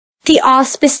the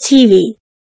Auspice TV.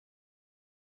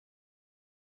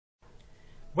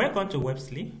 Welcome to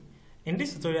Websly. In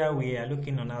this tutorial, we are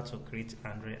looking on how to create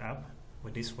an Android app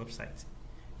with this website.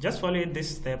 Just follow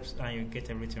these steps and you get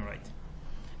everything right.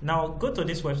 Now go to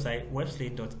this website,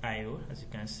 websly.io, as you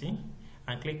can see,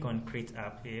 and click on Create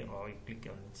App here, or you click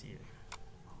on it here.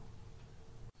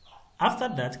 After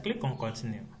that, click on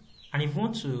Continue. And if you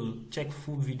want to check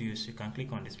full videos, you can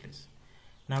click on this place.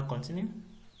 Now continue.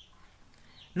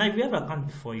 Now if you have an account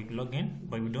before, you log in,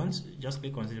 but if you don't, just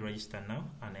click on this register now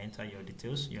and enter your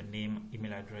details, your name,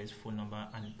 email address, phone number,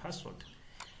 and password.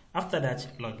 After that,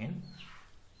 log in.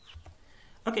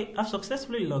 Okay, I've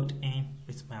successfully logged in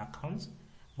with my account,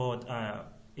 but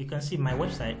you can see my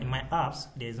website, in my apps,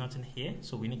 there is nothing here,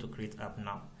 so we need to create app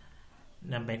now.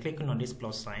 Then by clicking on this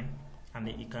plus sign, and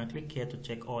then you can click here to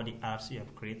check all the apps you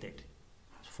have created.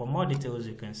 For more details,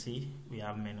 you can see we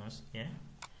have menus here.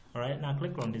 Alright, now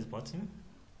click on this button.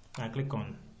 Now click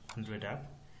on Android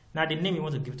app. Now the name you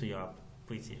want to give to your app,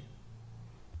 put it here.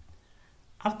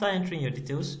 After entering your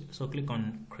details, so click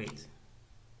on create.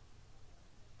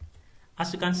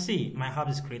 As you can see, my app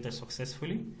is created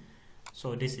successfully.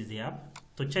 So this is the app.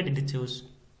 To check the details,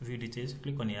 view details,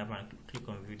 click on the app and click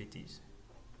on view details.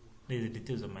 This is the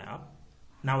details of my app.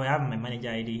 Now we have my manager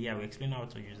ID here. We'll explain how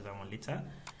to use that one later.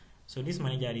 So this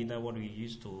manager ID is what we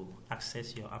use to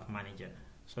access your app manager.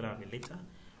 So that will be later.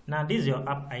 Now this is your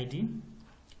app ID.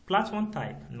 Platform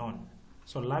type, none.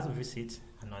 So last visit,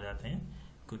 another thing.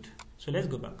 Good. So let's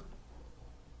go back.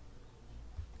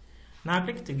 Now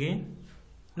click it again.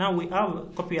 Now we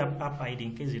have copy app ID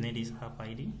in case you need this app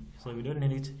ID. So we don't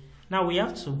need it. Now we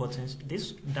have two buttons.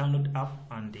 This download app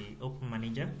and the open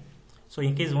manager. So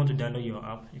in case you want to download your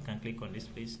app, you can click on this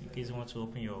place. In case you want to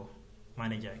open your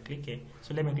manager, click here.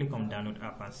 So let me click on download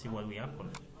app and see what will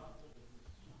happen.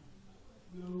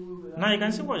 Now you can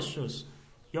see what it shows.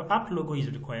 Your app logo is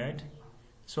required.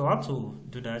 So how to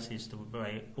do that is to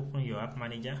by open your app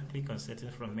manager, click on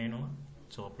settings from menu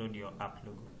to upload your app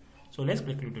logo. So let's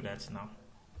quickly do that now.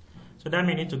 So that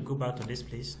means you need to go back to this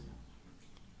place.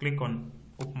 Click on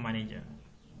open manager.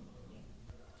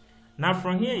 Now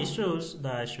from here it shows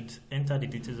that I should enter the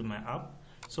details of my app.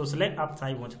 So select app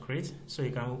type you want to create. So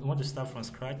you want to start from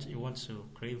scratch. You want to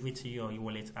create VT or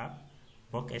e-wallet app,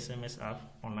 bulk SMS app,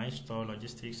 online store,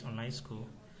 logistics, online school,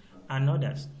 and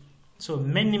others. So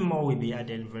many more will be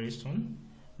added very soon.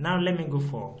 Now let me go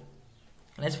for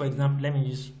example, let me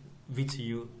use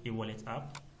VTU e-wallet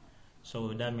app.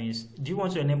 So that means, do you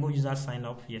want to enable user sign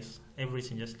up? Yes,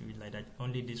 everything just leave it like that.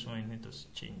 Only this one you need to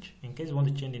change. In case you want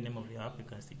to change the name of your app, you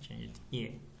can still change it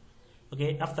here.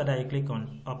 Okay, after that you click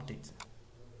on update.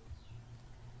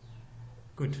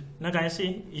 Good. Now can you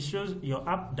see it shows your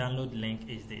app download link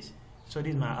is this. So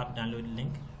this is my app download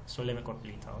link. So let me copy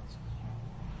it out.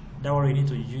 That's what you need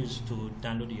to use to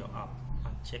download your app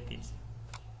and check it.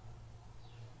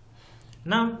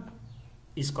 Now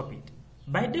it's copied.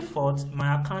 By default,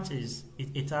 my account is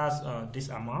it has this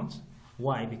amount.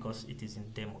 Why? Because it is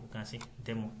in demo. You can see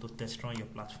demo to test run your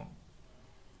platform.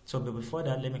 So but before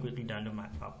that, let me quickly download my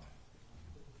app.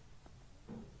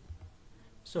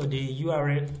 So the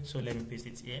URL, so let me paste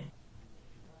it here.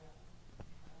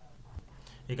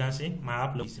 You can see my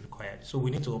app logo is required. So we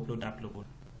need to upload app logo.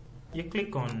 You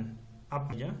click on app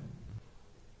manager.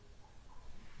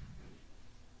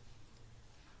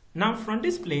 Now from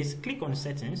this place, click on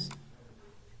settings.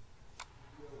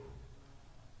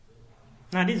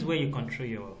 Now this is where you control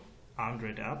your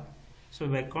Android app. So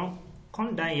if I come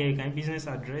down here, you can business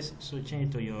address. So change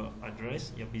it to your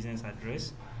address, your business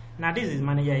address. Now this is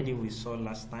manager ID we saw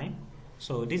last time.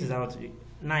 So this is how to,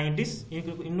 now in this, you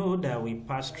know that we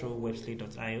pass through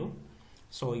websly.io.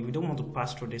 So if you don't want to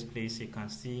pass through this place, you can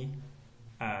still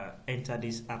enter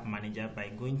this app manager by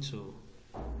going to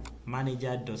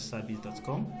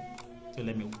manager.service.com. So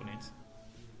let me open it.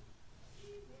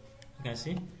 You can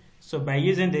see. So by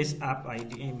using this app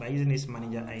ID, by using this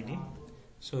manager ID,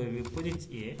 so if you put it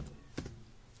here,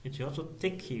 it will also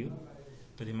take you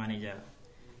to the manager.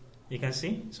 You can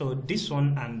see. So this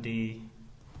one and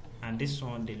this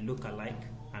one they look alike,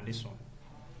 and this one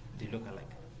they look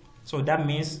alike. So that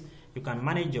means you can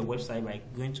manage your website by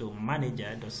going to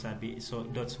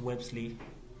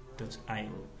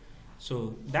manager.websly.io.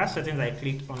 So that settings I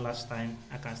clicked on last time,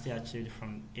 I can still achieve it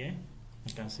from here.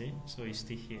 You can see. So it's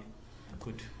still here.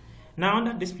 Good. Now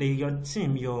under display, your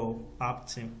theme, your app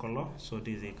theme color. So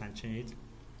this you can change it.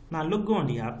 Now logo on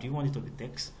the app, do you want it to be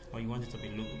text or you want it to be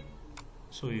logo?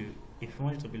 So if you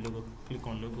want it to be logo, click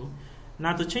on logo.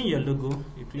 Now to change your logo,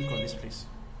 you click on this place.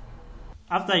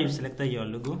 After you've selected your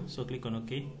logo, so click on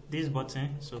OK. This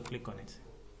button, so click on it.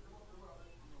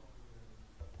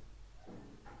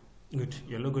 Good,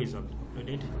 your logo is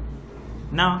uploaded.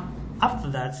 Now after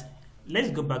that,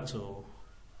 let's go back to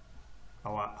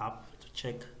our app to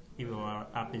check if our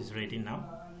app is ready now.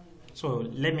 So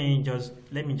let me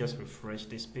just refresh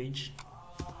this page.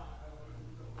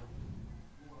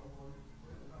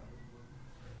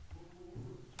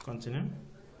 Continue.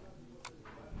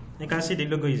 You can see the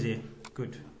logo is here.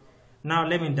 Good. Now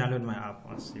let me download my app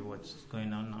and see what's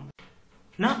going on now.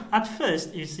 Now at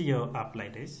first you see your app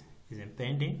like this is in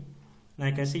pending. Now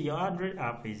you can see your Android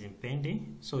app is in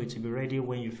pending, so it will be ready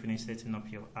when you finish setting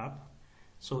up your app.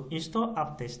 So install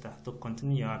app tester to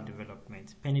continue your app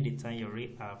development pending the time your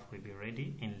real app will be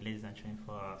ready in less than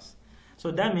 24 hours. So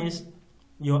that means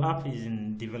your app is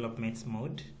in development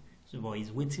mode, but it's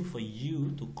waiting for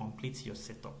you to complete your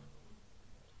setup.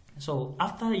 So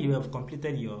after you have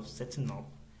completed your setting up,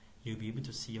 you'll be able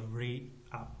to see your real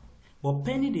app. But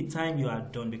pending the time you are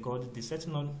done, because the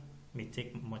setting up may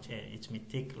take much, it may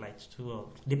take like 2 hours,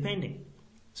 depending.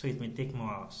 So it may take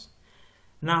more hours.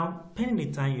 Now, pending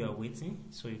the time you are waiting,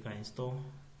 so you can install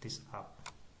this app.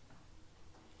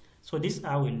 So this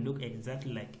app will look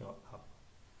exactly like your app.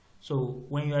 So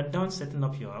when you are done setting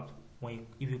up your app,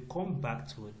 if you come back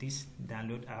to this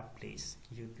download app place,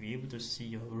 you'll be able to see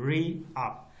your real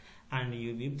app, and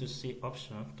you'll be able to see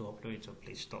option to upload it to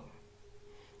Play Store.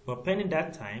 But pending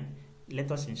that time,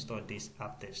 let us install this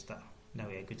app tester that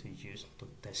we are going to use to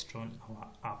test run our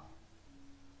app.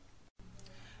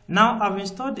 Now I've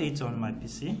installed it on my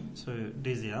PC, so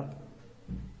this is the app.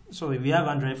 So if you have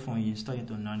Android phone, you install it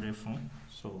on Android phone.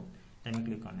 So let me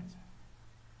click on it.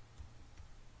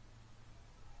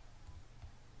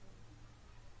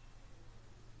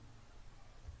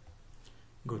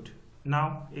 Good.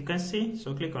 Now you can see,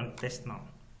 so click on test now.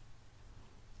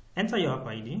 Enter your app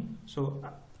ID. So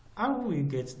how will you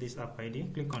get this app ID?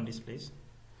 Click on this place.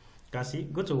 You can see,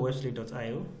 go to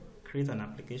webslate.io, create an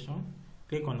application,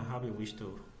 click on how you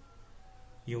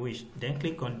wish, then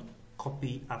click on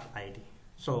copy app ID.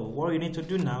 So what you need to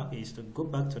do now is to go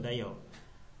back to that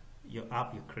your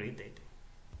app you created.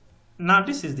 Now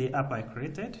this is the app I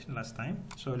created last time,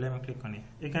 so let me click on it.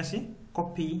 You can see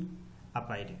copy app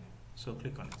ID, so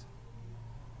click on it.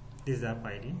 This is the app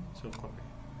ID, so copy.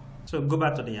 So go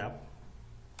back to the app,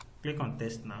 click on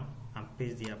test now and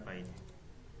paste the app ID.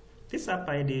 This app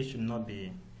ID should not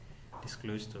be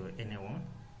disclosed to anyone.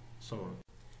 So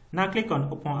now click on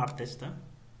open app tester.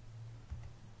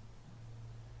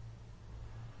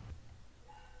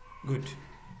 Good.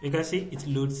 You can see it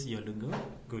loads your logo.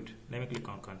 Good. Let me click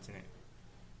on continue.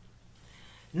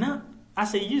 Now,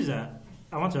 as a user,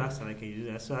 I want to ask like a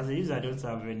user. So as a user, I don't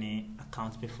have any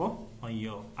account before on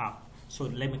your app. So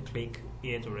let me click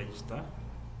here to register.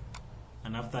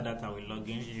 And after that, I will log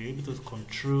in. You'll be able to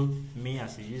control me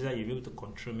as a user. You'll be able to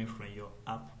control me from your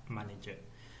app manager.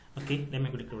 Okay, let me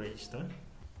click register.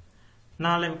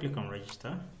 Now let me click on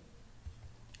register.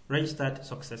 Registered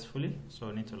successfully. So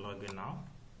I need to log in now.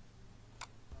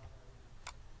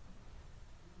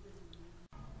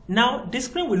 Now the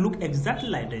screen will look exactly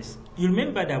like this. You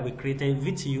remember that we created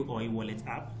VTU or a wallet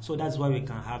app, so that's why we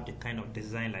can have the kind of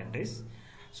design like this.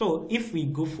 So if we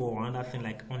go for another thing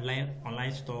like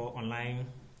online store, online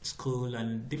school,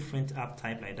 and different app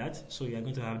type like that, so you are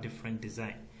going to have different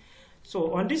design.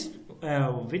 So on this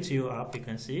VTU app, you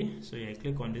can see, so you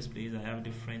click on this place, I have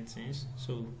different things.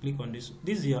 So click on this.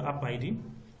 This is your app ID.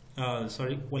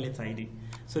 Wallet ID.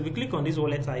 So if you click on this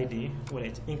wallet ID,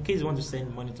 in case you want to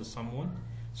send money to someone,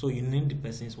 so you name the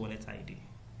person's wallet ID,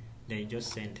 then you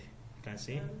just send. You can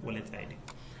see wallet ID.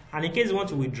 And in case you want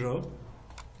to withdraw,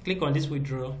 click on this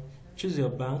withdraw, choose your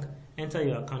bank, enter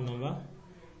your account number,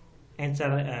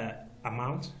 enter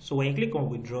amount. So when you click on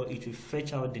withdraw, it will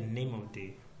fetch out the name of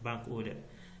the bank holder.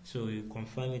 So you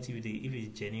confirm it if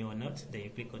it's genuine or not, then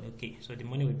you click on OK. So the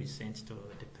money will be sent to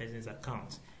the person's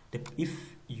account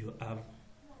if you have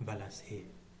balance here.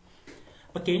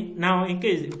 Okay, now in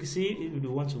case you can see if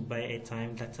you want to buy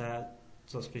airtime, data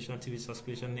subscription, TV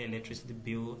subscription, electricity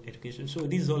bill, education. So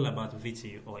this is all about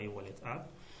VTU or a wallet app.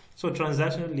 So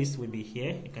transaction list will be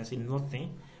here. You can see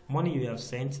nothing. Money you have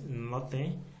sent,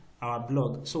 nothing. Our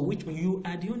blog. So which one you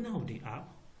are the owner of the app,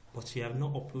 but you have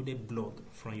not uploaded blog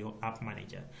from your app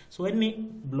manager. So any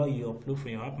blog you upload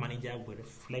from your app manager will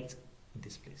reflect in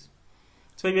this place.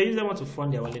 So if your user wants to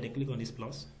fund their wallet, they click on this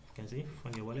plus. You can see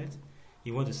fund your wallet.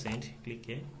 You want to send, click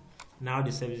here. Now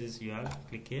the services you have,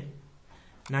 click here.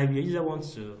 Now if your user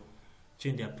wants to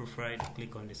change their profile,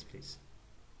 click on this place.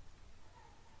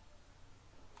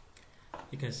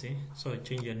 You can see, so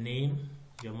change your name,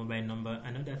 your mobile number,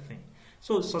 another thing.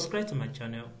 So subscribe to my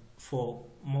channel for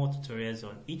more tutorials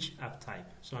on each app type.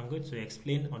 So I'm going to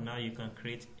explain on how you can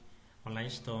create online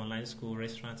store, online school,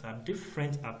 restaurant app,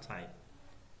 different app type.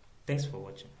 Thanks for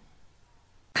watching.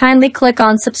 Kindly click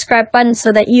on subscribe button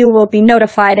so that you will be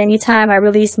notified anytime I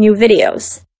release new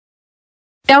videos.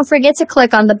 Don't forget to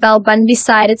click on the bell button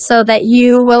beside it so that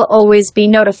you will always be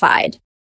notified.